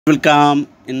Welcome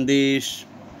in this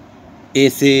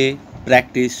essay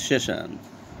practice session.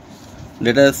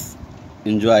 Let us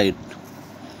enjoy it.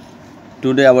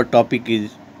 Today our topic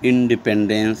is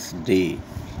Independence Day.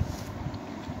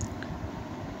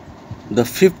 The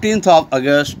 15th of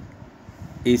August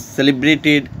is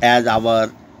celebrated as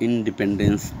our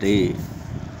Independence Day.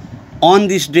 On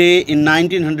this day in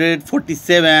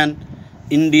 1947,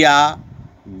 India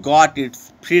got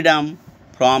its freedom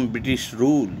from British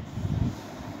rule.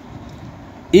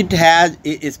 It has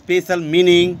a special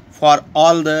meaning for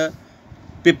all the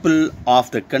people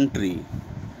of the country.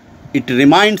 It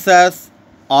reminds us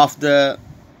of the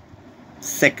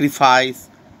sacrifice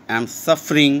and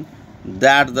suffering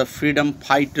that the freedom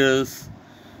fighters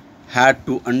had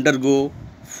to undergo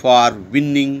for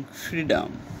winning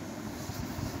freedom.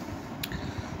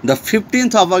 The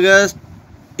 15th of August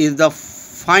is the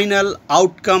final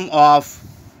outcome of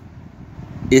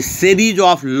a series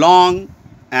of long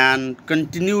and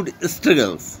continued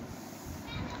struggles.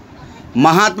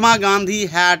 Mahatma Gandhi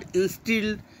had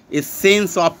instilled a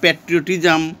sense of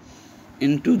patriotism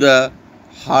into the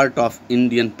heart of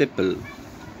Indian people.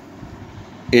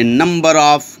 A number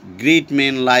of great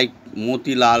men like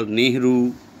Motilal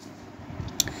Nehru,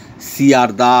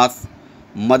 C.R. Das,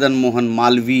 Madan Mohan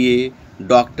Malviya,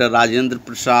 Dr. Rajendra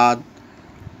Prasad,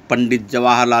 Pandit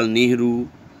Jawaharlal Nehru,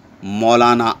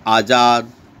 Maulana Azad,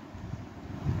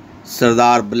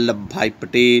 Sardar Vallabhbhai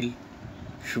Patel,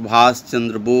 Subhash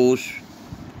Chandra Bose,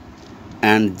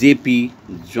 and J.P.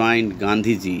 joined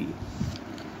Gandhiji.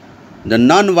 The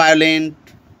non-violent,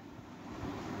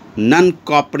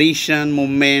 non-cooperation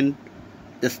movement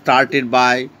started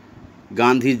by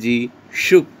Gandhiji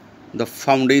shook the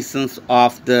foundations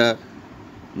of the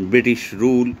British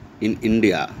rule in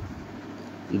India.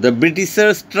 The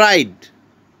Britishers tried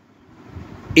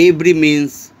every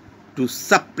means to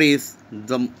suppress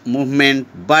the movement,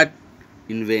 but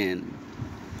in vain.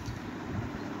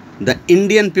 The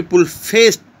Indian people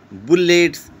faced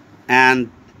bullets and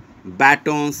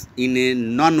batons in a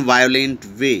non-violent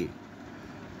way.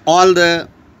 All the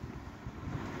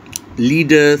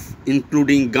leaders,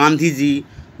 including Gandhiji,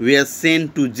 were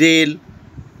sent to jail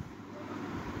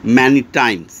many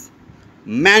times.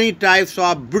 Many types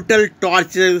of brutal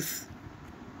tortures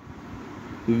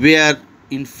were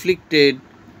inflicted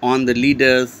on the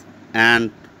leaders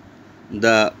and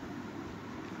the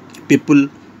people,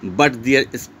 but their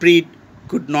spirit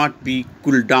could not be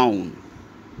cooled down.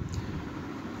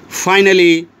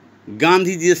 Finally,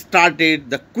 Gandhiji started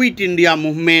the Quit India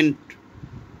movement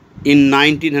in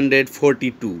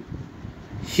 1942.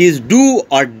 His do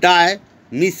or die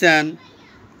mission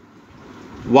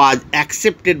was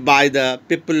accepted by the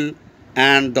people,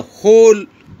 and the whole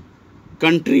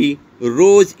country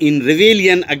rose in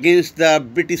rebellion against the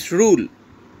British rule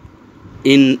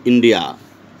in India.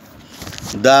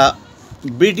 The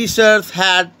Britishers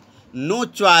had no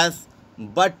choice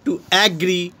but to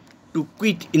agree to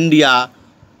quit India.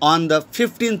 On the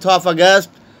 15th of August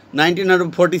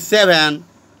 1947,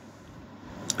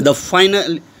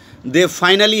 they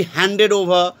finally handed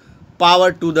over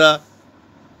power to the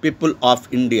people of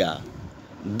India.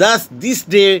 Thus, this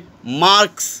day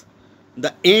marks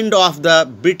the end of the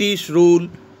British rule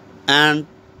and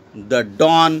the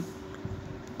dawn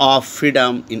of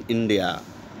freedom in India.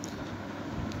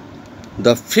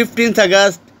 The 15th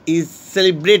August is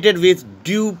celebrated with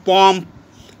due pomp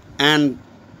and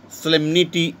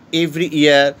solemnity every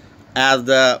year as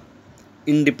the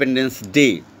Independence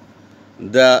Day.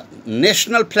 The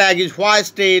national flag is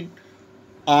hoisted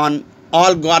on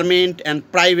all government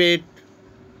and private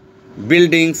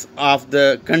buildings of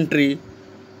the country.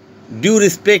 Due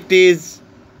respect is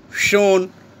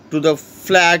shown to the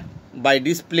flag by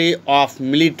display of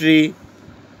military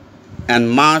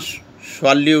and mass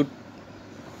salute.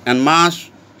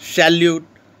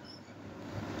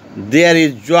 There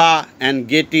is joy and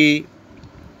gaiety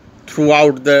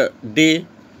throughout the day.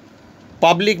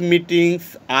 Public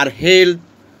meetings are held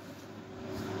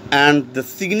and the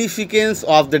significance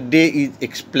of the day is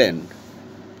explained.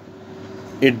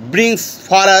 It brings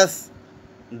for us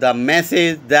the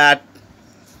message that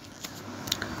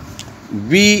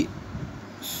we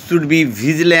should be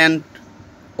vigilant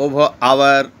over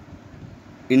our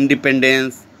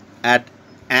independence at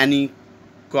any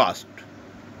cost.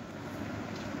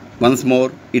 Once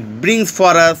more, it brings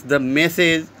for us the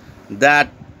message that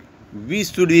we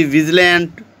should be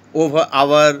vigilant over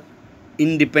our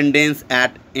independence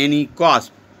at any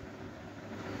cost.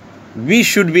 We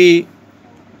should be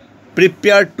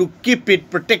prepared to keep it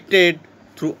protected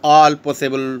through all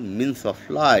possible means of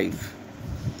life.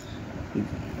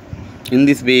 In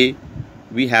this way,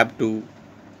 we have to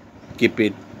keep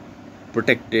it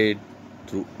protected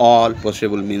through all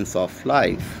possible means of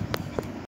life.